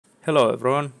Hello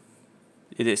everyone,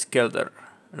 it is Kelder,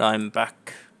 and I'm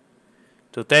back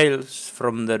to Tales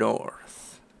from the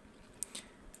North,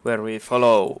 where we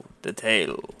follow the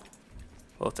tale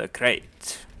of the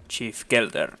great Chief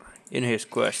Kelder in his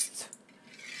quest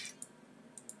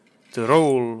to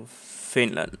rule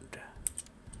Finland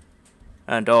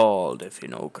and all the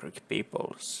Finno-Ugric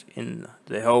peoples in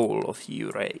the whole of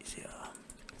Eurasia.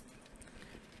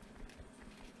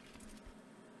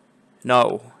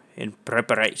 Now, in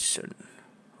preparation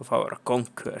of our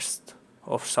conquest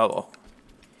of Savo,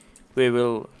 we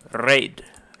will raid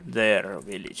their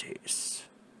villages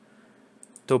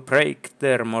to break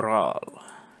their morale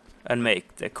and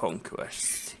make the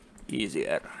conquest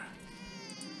easier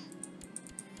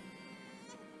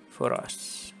for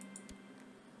us.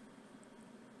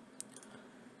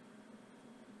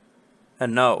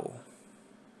 And now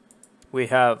we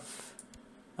have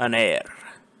an heir,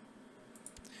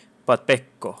 but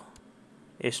Pekko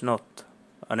is not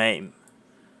a name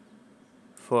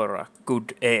for a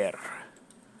good heir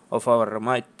of our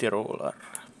mighty ruler.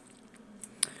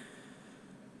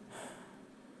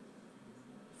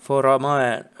 For a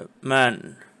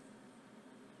man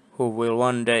who will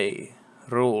one day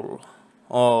rule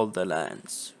all the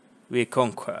lands we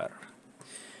conquer,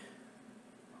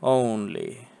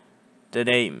 only the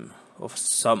name of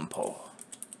Sampo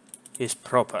is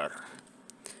proper,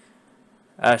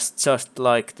 as just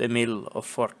like the mill of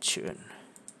fortune,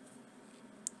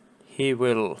 he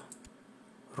will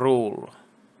rule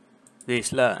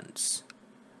these lands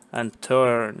and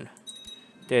turn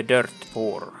the dirt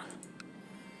poor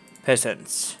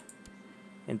peasants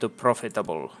into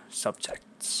profitable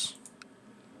subjects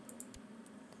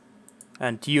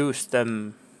and use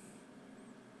them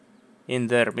in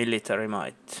their military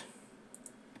might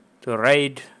to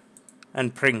raid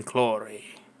and bring glory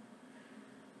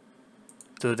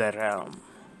to the realm.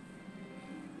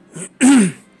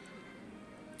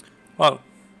 Well,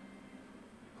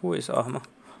 who is Ahma?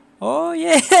 Oh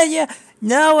yeah,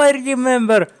 now I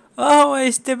remember. Oh,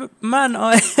 is the man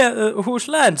whose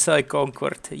lands I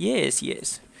conquered. Yes.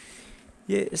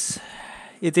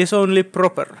 It is only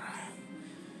proper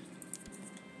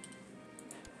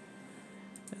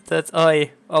that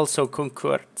I also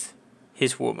conquered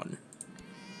his woman.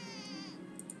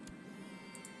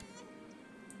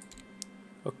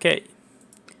 Okay.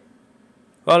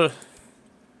 Well,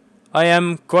 I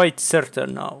am quite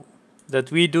certain now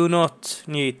that we do not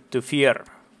need to fear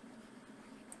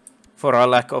for a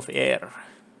lack of air,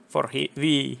 for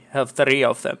we have 3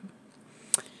 of them.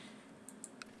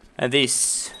 And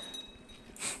this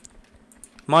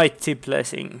mighty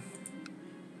blessing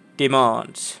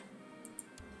demands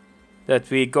that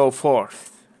we go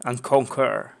forth and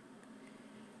conquer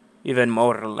even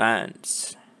more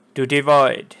lands to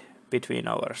divide between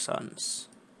our sons.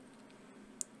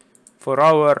 For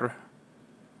our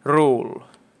rule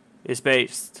is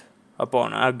based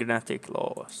upon agnatic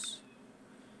laws,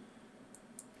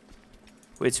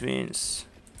 which means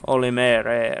only mere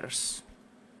heirs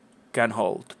can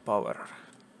hold power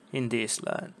in these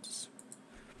lands.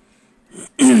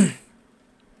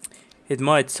 It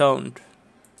might sound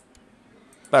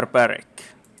barbaric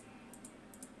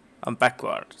and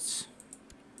backwards,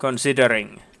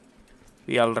 considering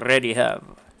we already have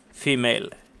female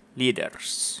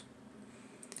leaders.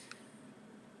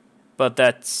 But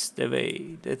that's the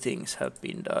way the things have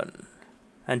been done,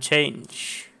 and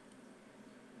change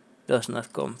does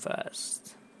not come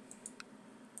fast.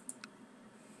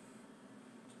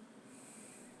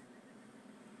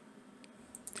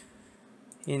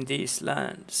 In these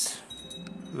lands,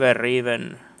 where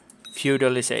even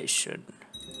feudalization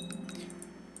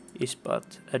is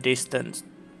but a distant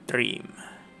dream,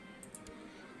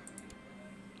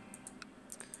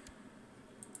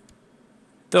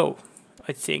 though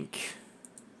I think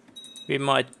we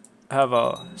might have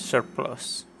a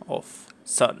surplus of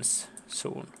sons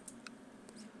soon.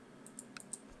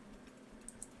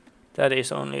 That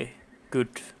is only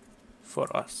good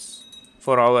for us,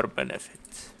 for our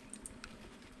benefit.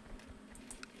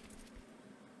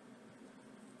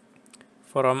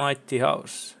 For a mighty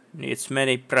house needs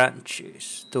many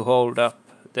branches to hold up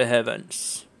the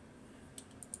heavens,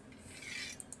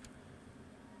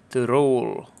 to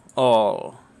rule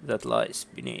all that lies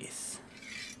beneath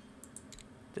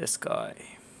the sky.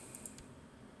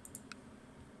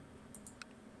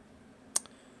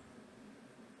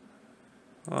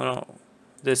 Oh no,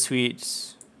 the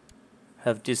Swedes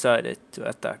have decided to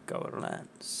attack our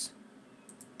lands.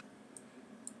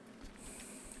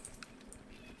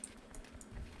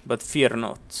 But fear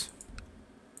not,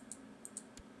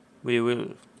 we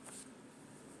will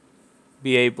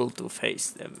be able to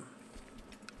face them.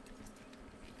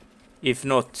 If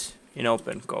not in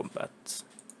open combat,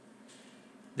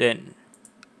 then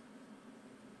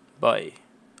by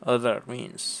other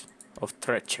means of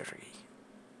treachery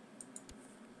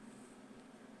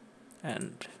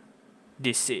and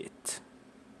deceit.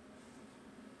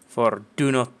 For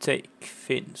do not take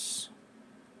Finns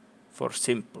for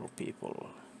simple people.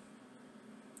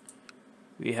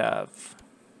 We have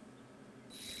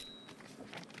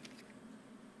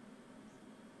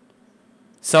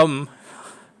some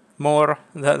more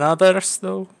than others,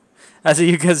 though, as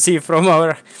you can see from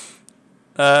our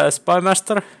spy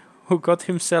master, who got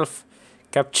himself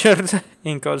captured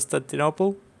in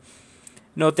Constantinople.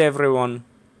 Not everyone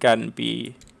can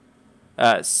be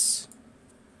as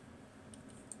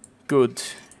good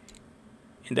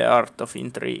in the art of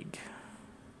intrigue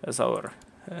as our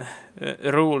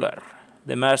ruler,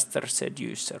 the master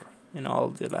seducer in all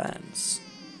the lands.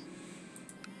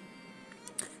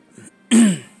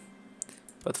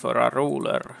 But for our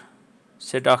ruler,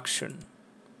 seduction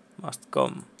must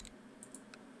come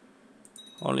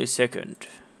only second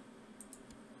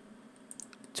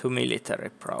to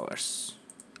military prowess.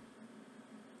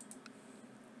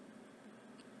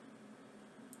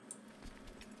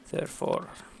 Therefore,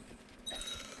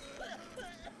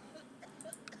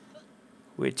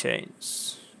 we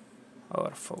change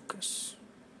our focus.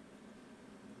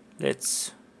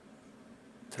 Let's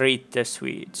treat the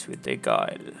Swedes with the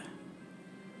guile.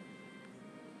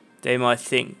 They might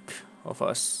think of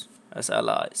us as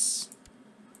allies,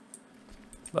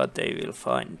 but they will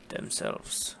find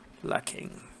themselves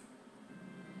lacking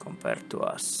compared to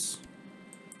us.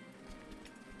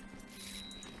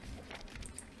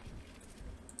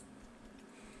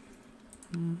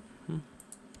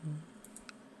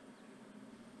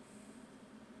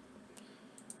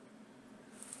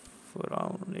 For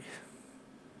only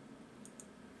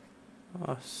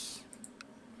us,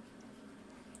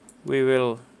 we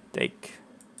will take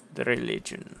the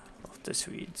religion of the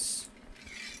Swedes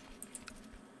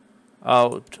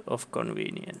out of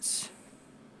convenience.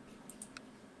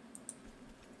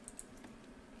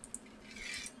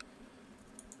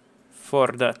 For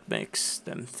that makes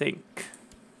them think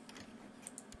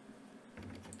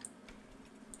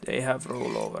they have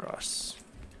rule over us.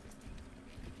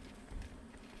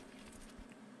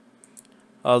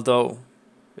 Although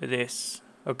it is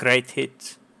a great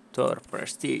hit to our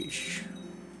prestige,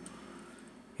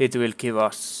 it will give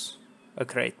us a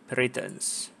great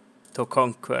pretense to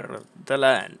conquer the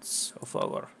lands of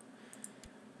our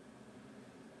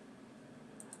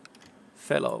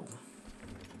fellow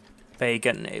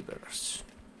pagan neighbors.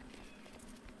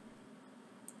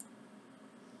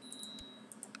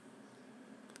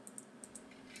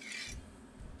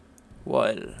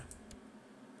 While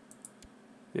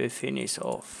we finish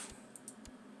off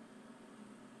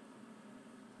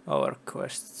our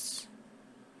quests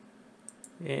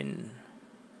in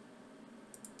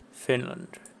Finland.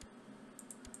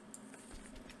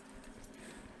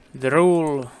 The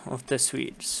rule of the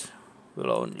Swedes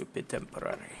will only be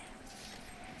temporary.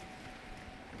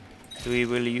 We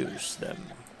will use them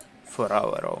for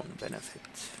our own benefit.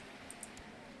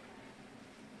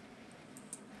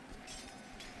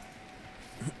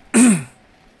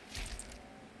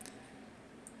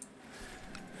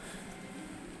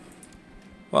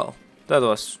 Well, that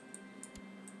was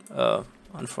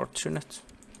unfortunate.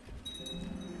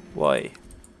 Why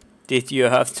did you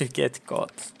have to get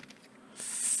caught?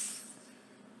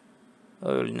 I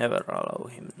will never allow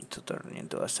him to turn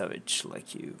into a savage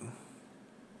like you.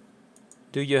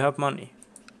 Do you have money?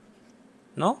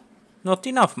 No? Not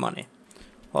enough money?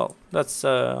 Well, that's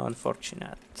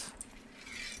unfortunate.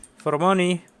 For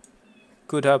money,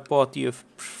 could have bought you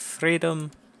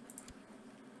freedom,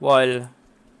 while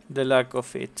the lack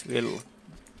of it will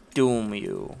doom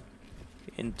you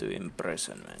into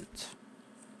imprisonment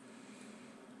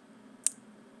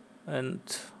and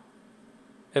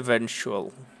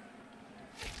eventual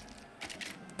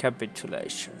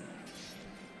capitulation.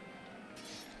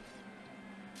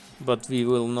 But we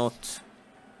will not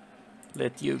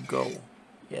let you go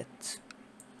yet,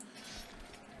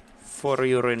 for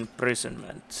your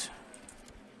imprisonment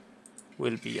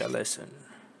will be a lesson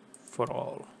for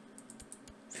all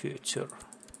future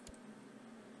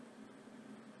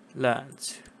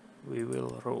lands we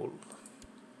will rule.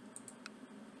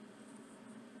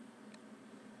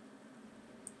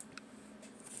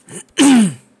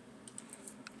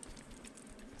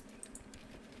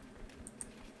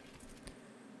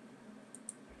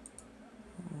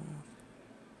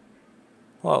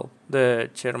 Well, the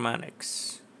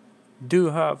Germanics do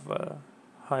have a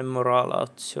high moral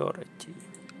authority.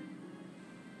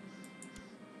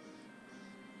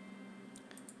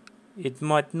 it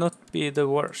might not be the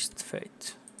worst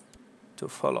fate to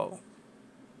follow.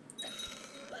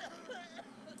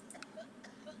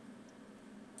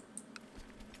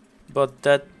 But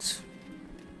that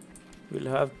will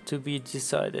have to be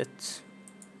decided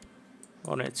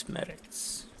on its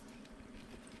merits.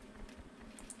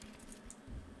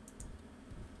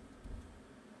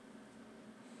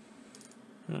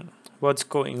 What's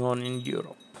going on in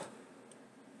Europe?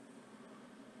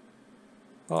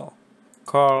 Oh,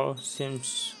 Carl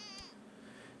seems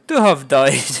to have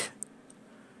died.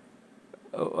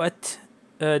 What?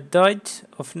 Died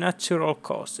of natural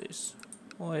causes.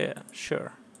 Oh yeah,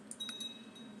 sure.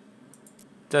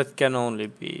 That can only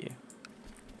be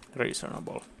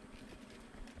reasonable.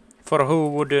 For who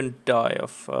wouldn't die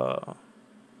of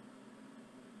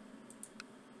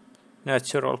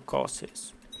natural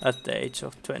causes at the age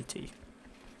of 20?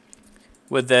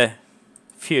 With the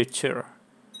future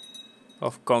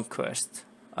of conquest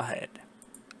ahead.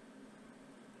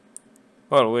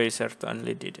 Well, we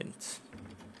certainly didn't.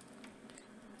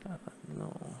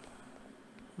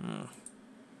 No.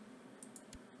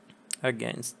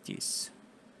 Against this,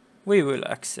 we will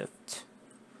accept.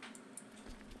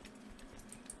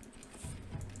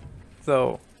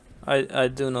 Though, I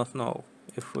do not know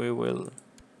if we will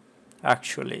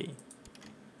actually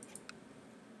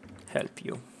help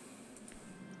you.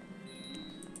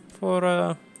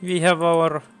 For we have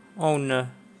our own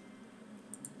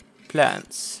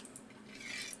plans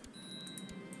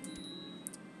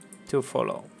to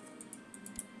follow.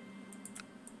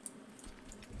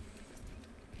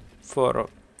 For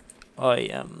I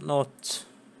am not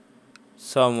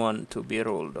someone to be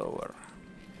ruled over.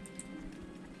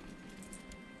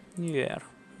 Yeah.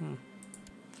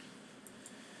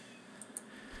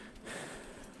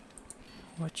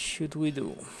 What should we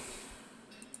do?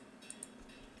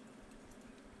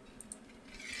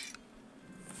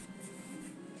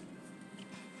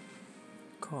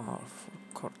 Call for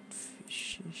court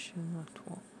physician at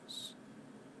once.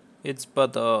 It's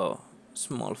but a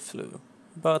small flu,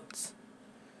 but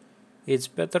it's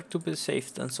better to be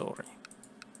safe than sorry.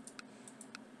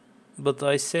 But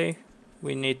I say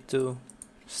we need to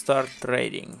start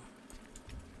trading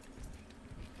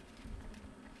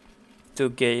to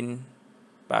gain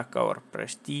back our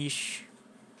prestige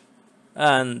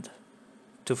and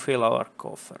to fill our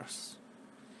coffers.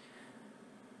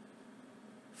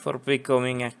 For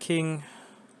becoming a king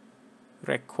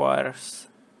requires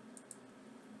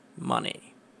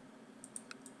money.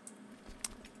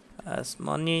 As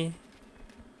money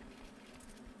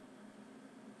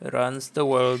runs the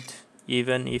world,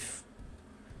 even if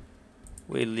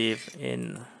we live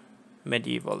in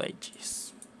medieval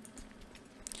ages.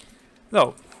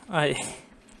 Though I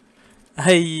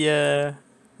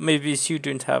maybe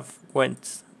shouldn't have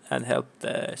went and helped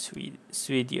the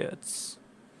Swedes,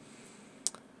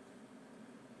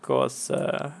 cause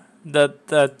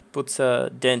that puts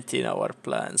a dent in our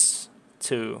plans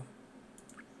to,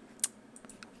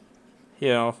 you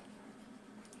know,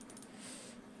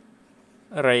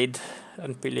 raid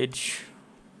and pillage.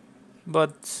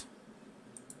 But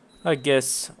I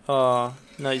guess a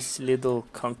nice little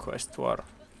conquest war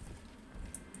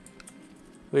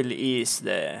will ease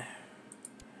the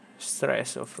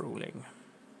stress of ruling.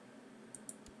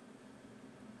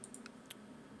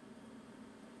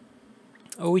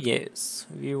 Oh yes,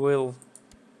 we will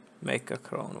make a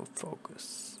crown of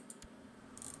focus.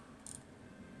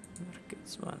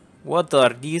 Marketsman. What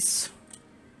are these?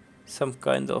 Some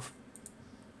kind of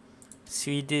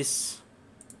Swedish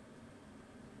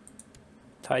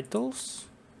titles?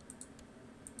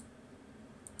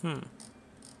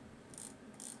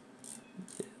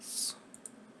 Yes.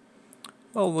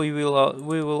 Well, we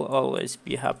will always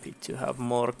be happy to have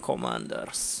more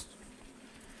commanders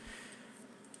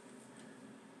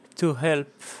to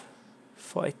help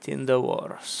fight in the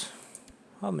wars.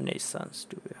 How many sons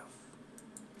do we have?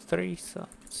 3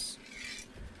 sons.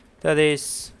 That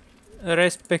is a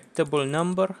respectable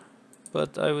number,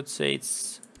 but I would say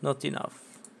it's not enough.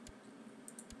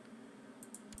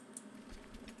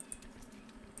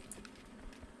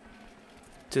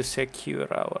 To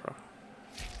secure our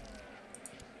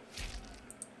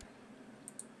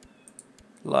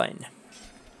line.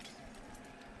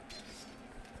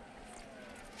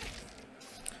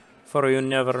 For you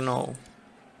never know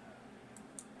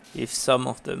if some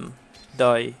of them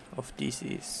die of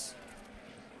disease,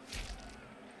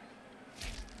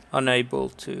 unable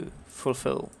to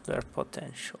fulfill their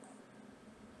potential.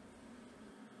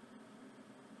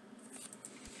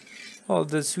 All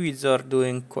the Swedes are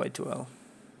doing quite well,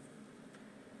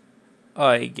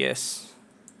 I guess.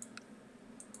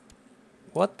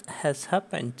 What has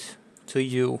happened to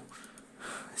you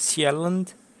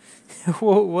Sjælland?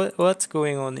 What's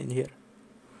going on in here?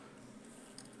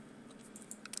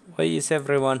 Why is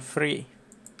everyone free?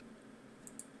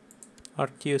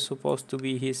 Aren't you supposed to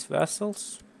be his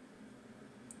vassals?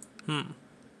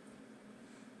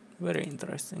 Very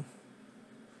interesting.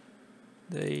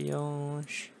 The Young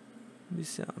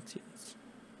Byzantines.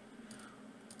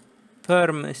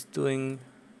 Perm is doing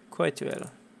quite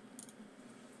well.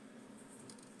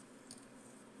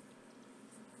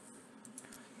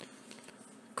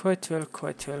 Quite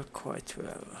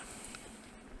well.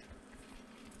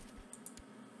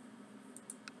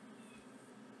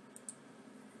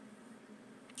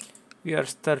 We are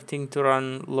starting to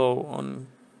run low on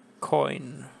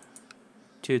coin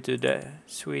due to the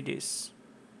Swedish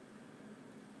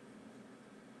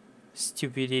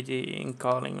stupidity in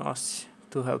calling us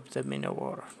to help them in a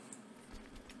war.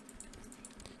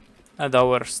 And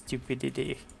our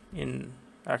stupidity in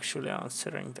actually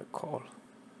answering the call.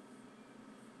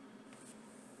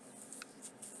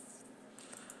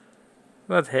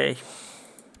 But hey,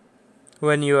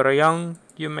 when you are young,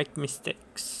 you make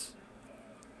mistakes.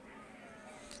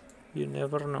 You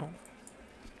never know.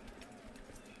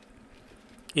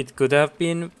 It could have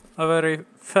been a very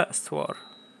fast war.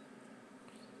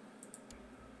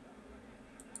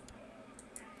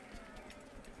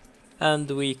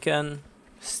 And we can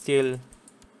still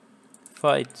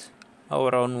fight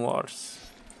our own wars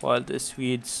while the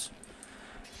Swedes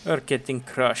are getting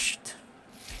crushed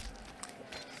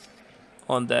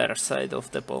on their side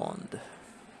of the pond.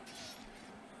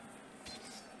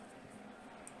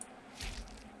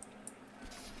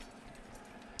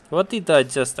 What did I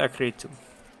just agree to?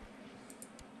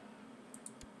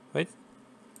 Wait.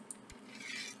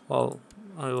 Well,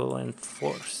 I will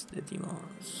enforce the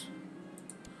demands.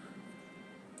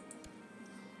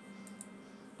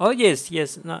 Oh yes,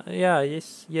 no, yeah,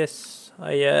 yes.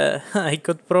 I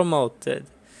got promoted.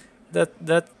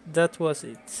 That was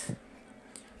it.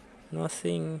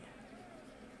 Nothing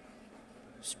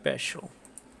special.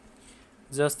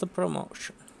 Just a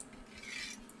promotion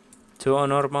to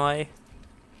honor my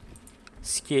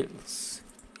skills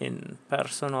in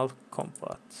personal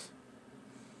combat.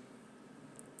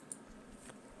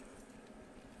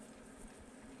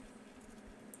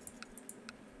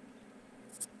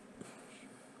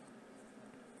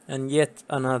 And yet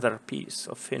another piece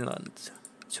of Finland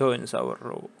joins our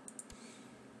row.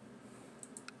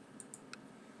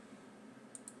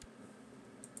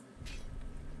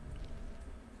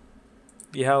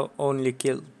 We have only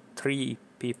killed 3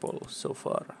 people so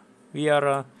far. We are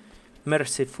a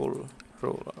merciful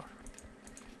ruler.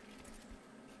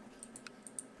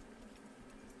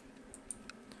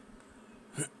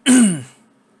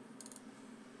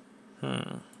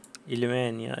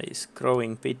 Ilmenia is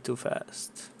growing a bit too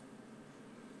fast.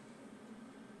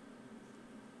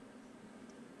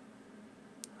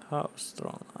 How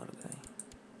strong are they?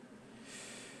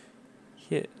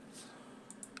 Yes.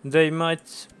 They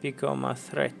might become a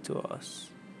threat to us.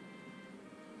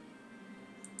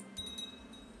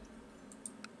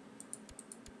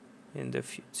 In the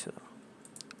future.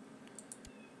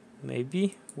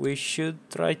 Maybe we should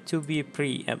try to be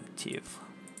preemptive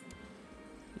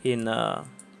in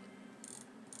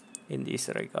this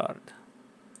regard.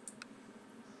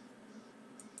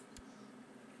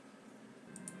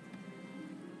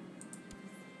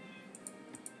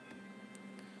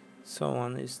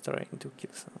 Someone is trying to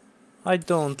kill someone. I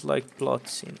don't like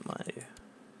plots in my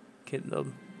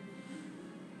kingdom.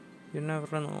 You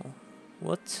never know.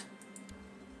 What?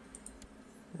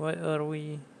 Why are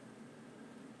we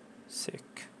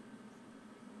sick?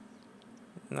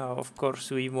 Now, of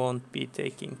course, we won't be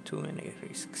taking too many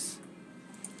risks.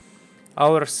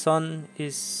 Our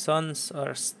sons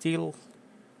are still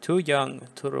too young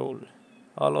to rule.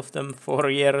 All of them 4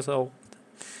 years old.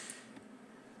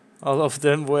 All of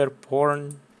them were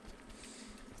born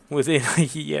within a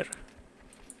year.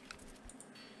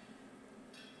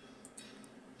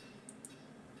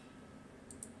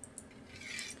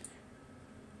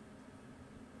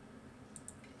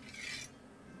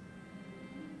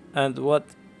 And what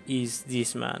is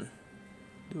this man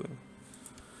doing?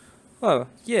 Well,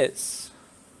 yes.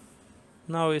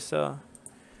 Now is a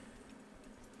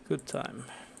good time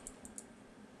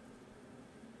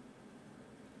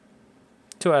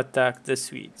to attack the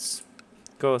Swedes,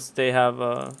 because they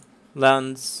have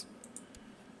lands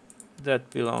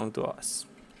that belong to us.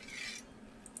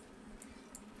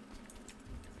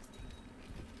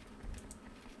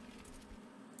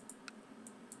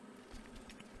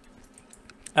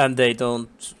 And they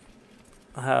don't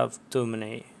have too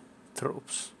many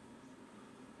troops.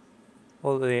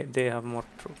 Although they have more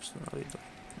troops than we do.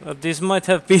 This might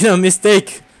have been a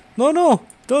mistake. No, no,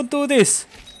 don't do this.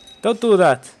 Don't do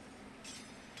that.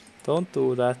 Don't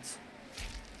do that.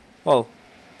 Well,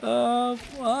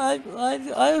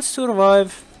 I'll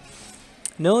survive.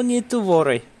 No need to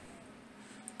worry.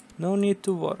 No need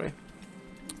to worry.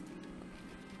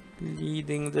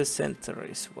 Leading the center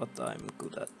is what I'm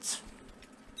good at.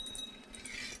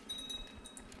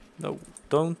 No,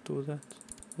 don't do that.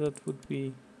 That would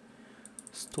be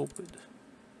stupid.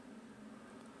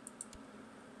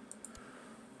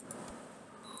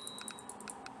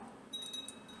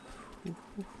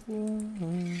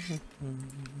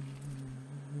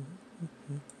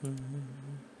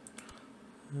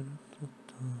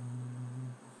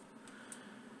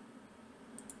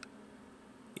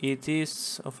 It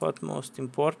is of utmost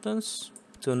importance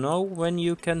to know when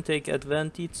you can take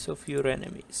advantage of your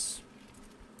enemies.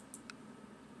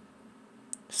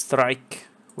 Strike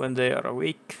when they are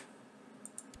weak,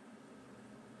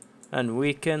 and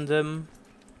weaken them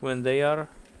when they are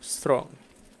strong.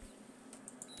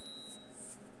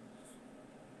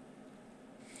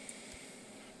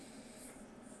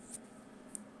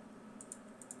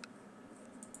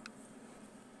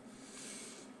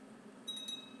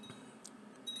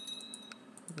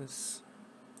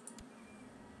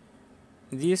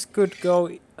 This could go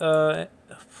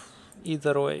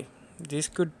either way. This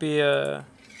could be a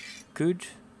good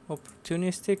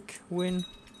opportunistic win,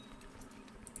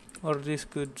 or this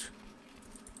could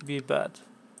be bad,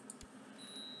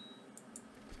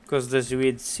 because the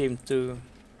Swedes seem to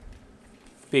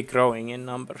be growing in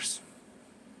numbers.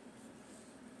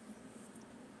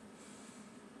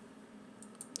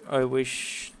 I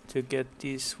wish to get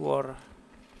this war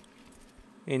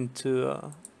into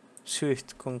a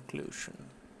swift conclusion.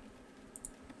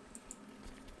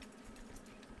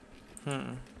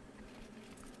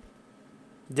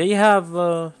 They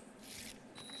have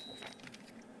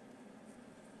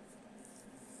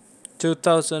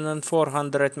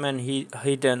 2,400 men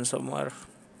hidden somewhere.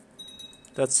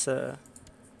 That's not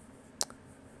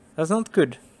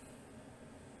good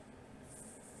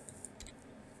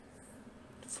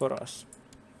for us.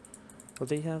 But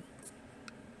they have,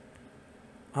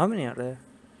 how many are there?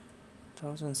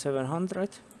 1,700.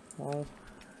 Well,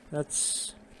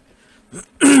 that's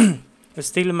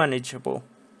still manageable.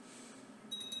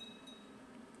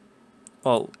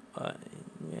 Oh,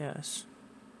 yes.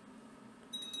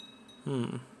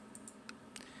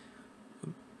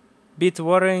 Bit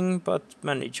worrying, but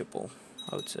manageable,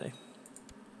 I would say.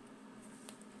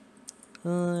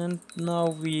 And now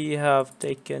we have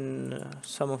taken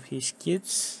some of his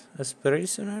kids as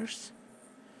prisoners.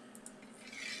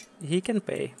 He can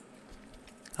pay.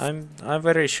 I'm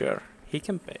very sure he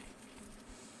can pay.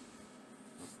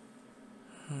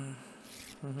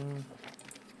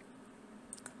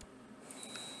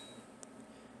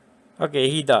 Okay,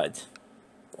 he died.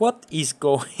 What is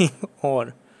going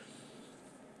on?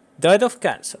 Died of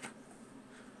cancer.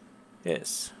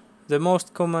 Yes, the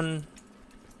most common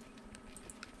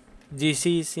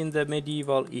disease in the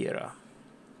medieval era.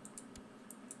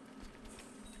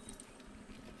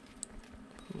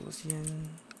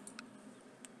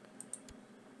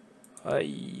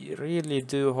 I really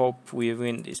do hope we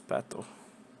win this battle.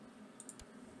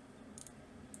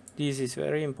 This is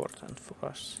very important for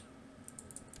us.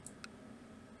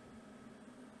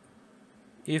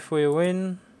 If we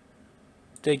win,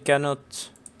 they cannot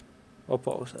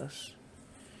oppose us.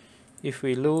 If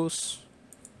we lose,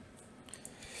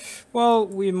 well,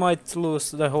 we might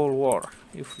lose the whole war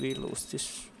if we lose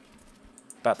this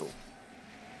battle.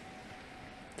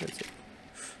 That's it.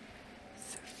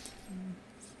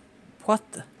 What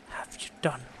have you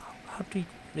done? How do you...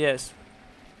 Yes,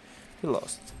 we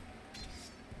lost.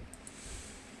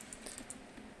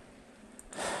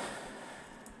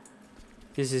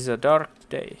 This is a dark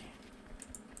day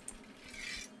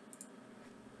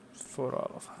for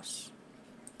all of us.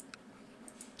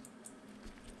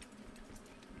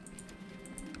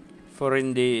 For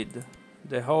indeed,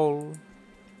 the whole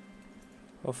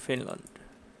of Finland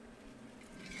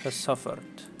has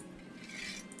suffered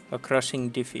a crushing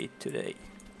defeat today.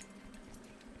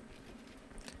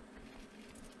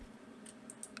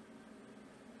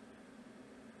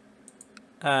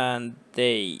 And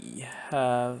they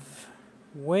have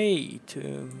way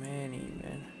too many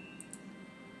men.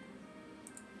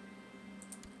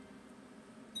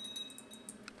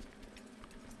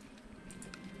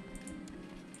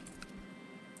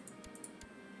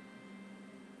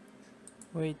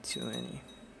 Way too many.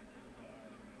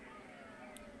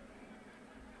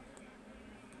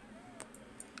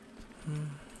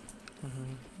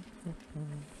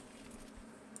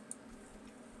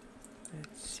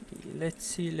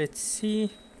 Let's see.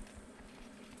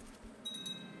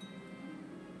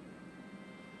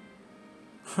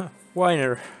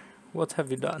 Whiner, what have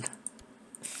you done?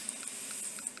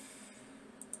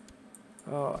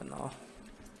 Oh no.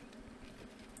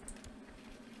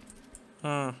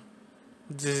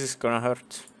 This is gonna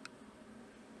hurt.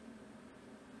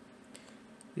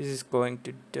 This is going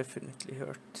to definitely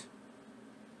hurt.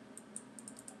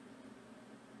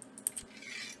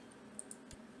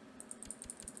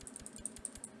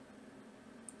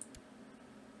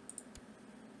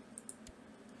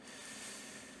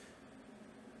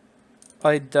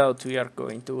 I doubt we are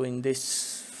going to win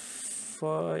this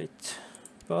fight,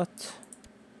 but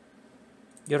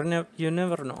you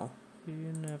never know.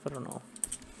 You never know.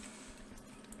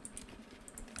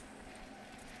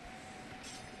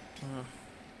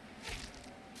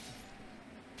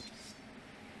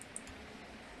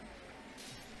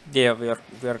 Yeah, we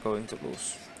are going to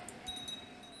lose.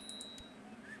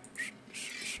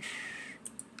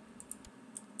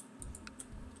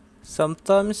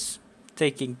 Sometimes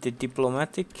taking the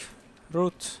diplomatic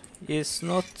route is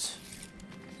not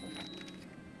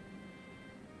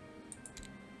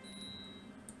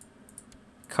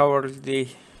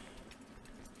cowardly,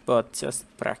 but just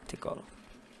practical.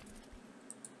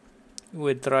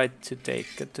 We tried to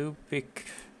take a too big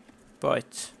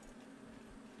bite,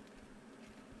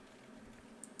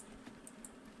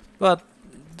 but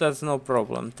that's no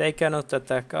problem. They cannot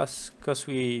attack us because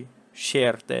we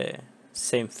share the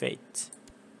same fate.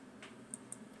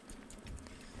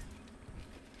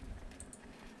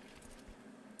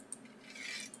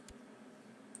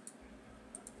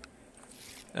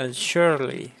 And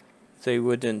surely they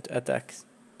wouldn't attack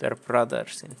their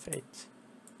brothers in fate.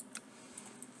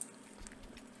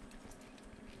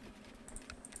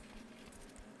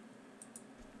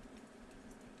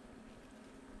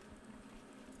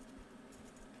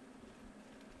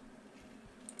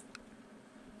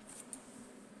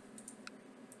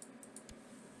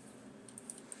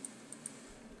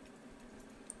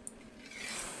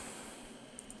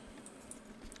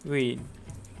 We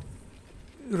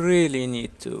really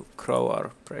need to grow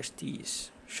our prestige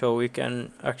so we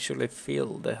can actually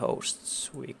fill the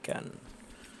hosts we can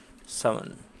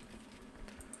summon.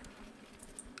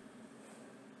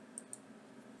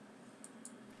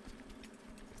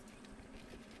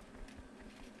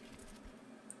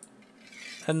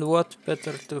 And what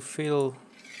better to fill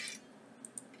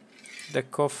the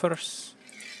coffers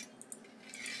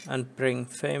and bring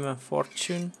fame and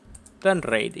fortune than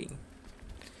raiding.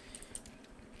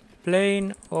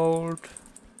 Plain old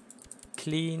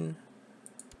clean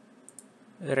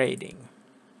raiding.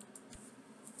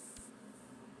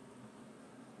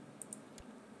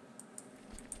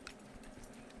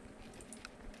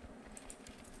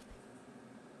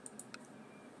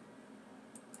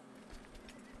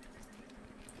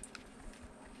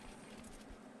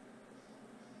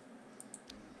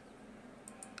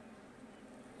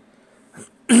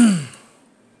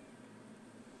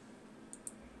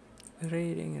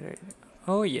 Raiding.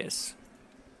 Oh yes.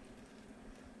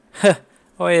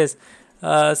 Oh yes.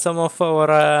 Some of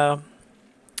our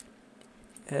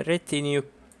retinue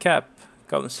cap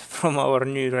comes from our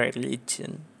new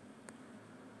religion,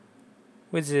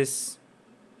 which is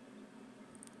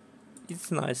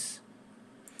it's nice.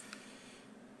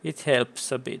 It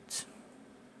helps a bit.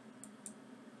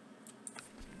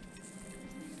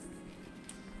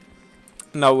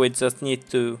 Now we just need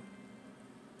to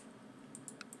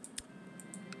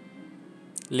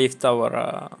lift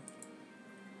our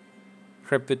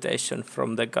reputation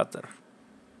from the gutter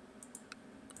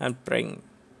and bring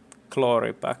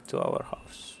glory back to our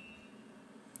house.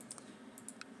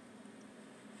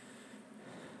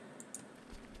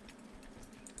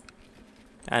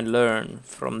 And learn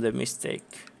from the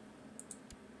mistake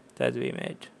that we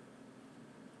made.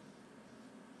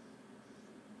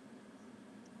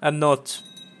 And not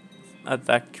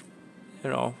attack,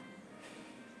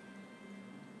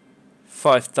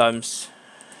 5 times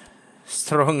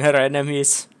stronger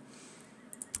enemies.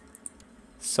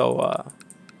 So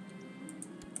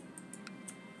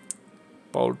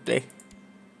boldly.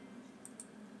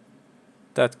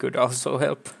 That could also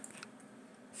help.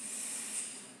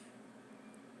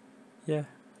 Yeah.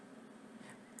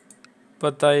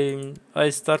 But I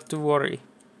start to worry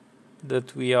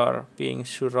that we are being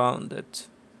surrounded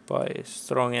by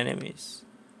strong enemies.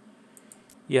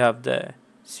 You have the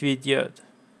Svidjöd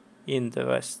in the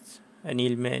west and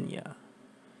Ilmenia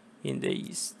in the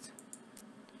east.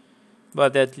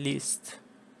 But at least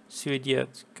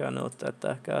Svidjöd cannot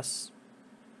attack us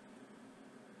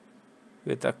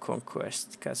with a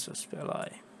conquest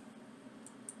Casus-Belli.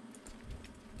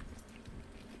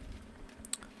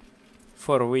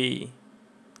 For we,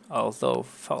 although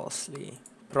falsely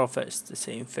profess the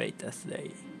same fate as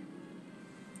they.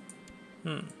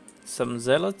 Some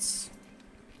zealots.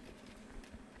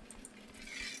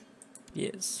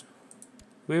 Yes.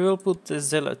 We will put the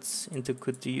zealots into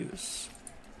good use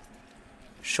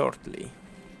shortly.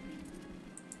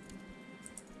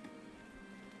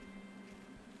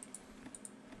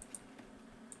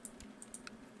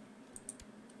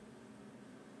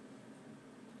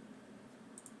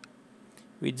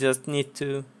 We just need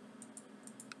to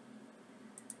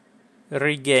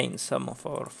regain some of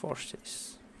our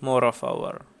forces, more of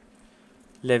our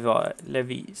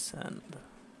levies and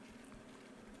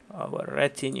our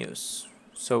retinues,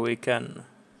 so we can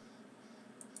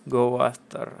go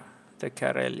after the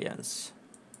Karelians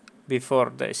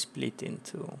before they split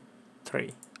into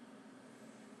 3.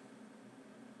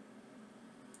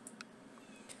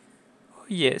 Oh,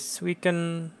 yes, we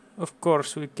can, of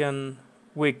course, we can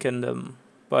weaken them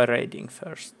by raiding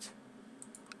first,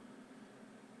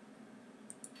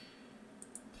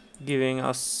 giving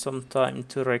us some time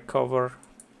to recover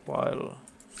while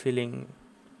filling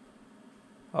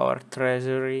our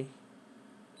treasury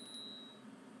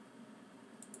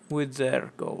with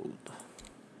their gold.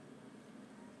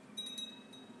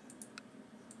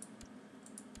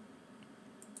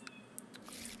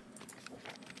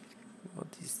 What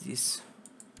is this?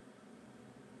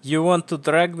 You want to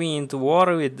drag me into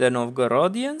war with the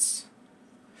Novgorodians?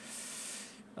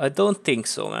 I don't think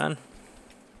so, man.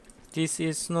 This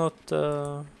is not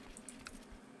a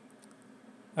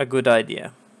good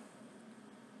idea.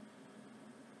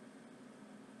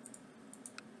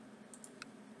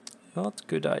 Not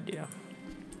good idea.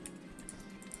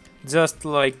 Just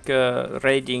like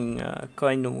raiding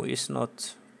Kainu is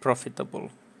not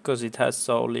profitable because it has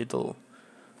so little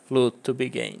loot to be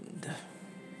gained.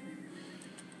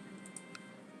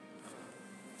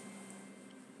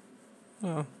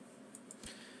 Oh.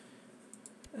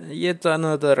 Yet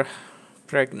another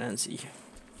pregnancy.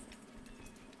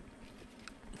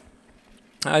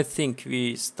 I think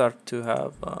we start to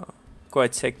have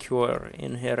quite secure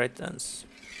inheritance.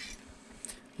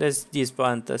 Let's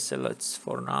disband the zealots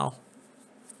for now.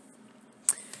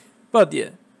 But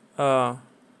yeah,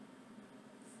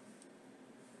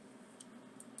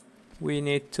 we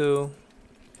need to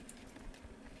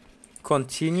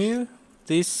continue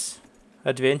this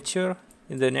adventure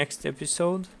in the next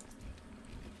episode,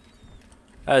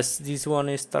 as this one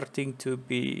is starting to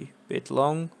be a bit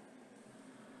long.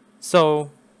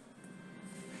 So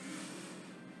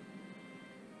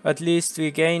at least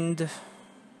we gained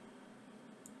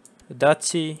a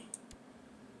duchy,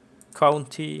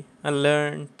 county, and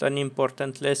learned an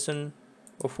important lesson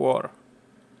of war.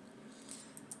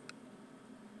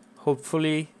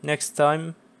 Hopefully next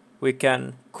time we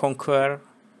can conquer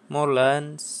more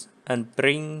lands and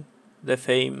bring the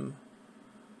fame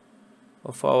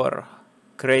of our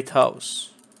great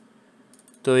house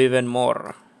to even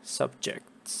more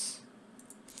subjects.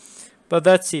 But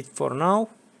that's it for now.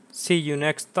 See you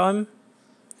next time.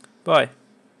 Bye.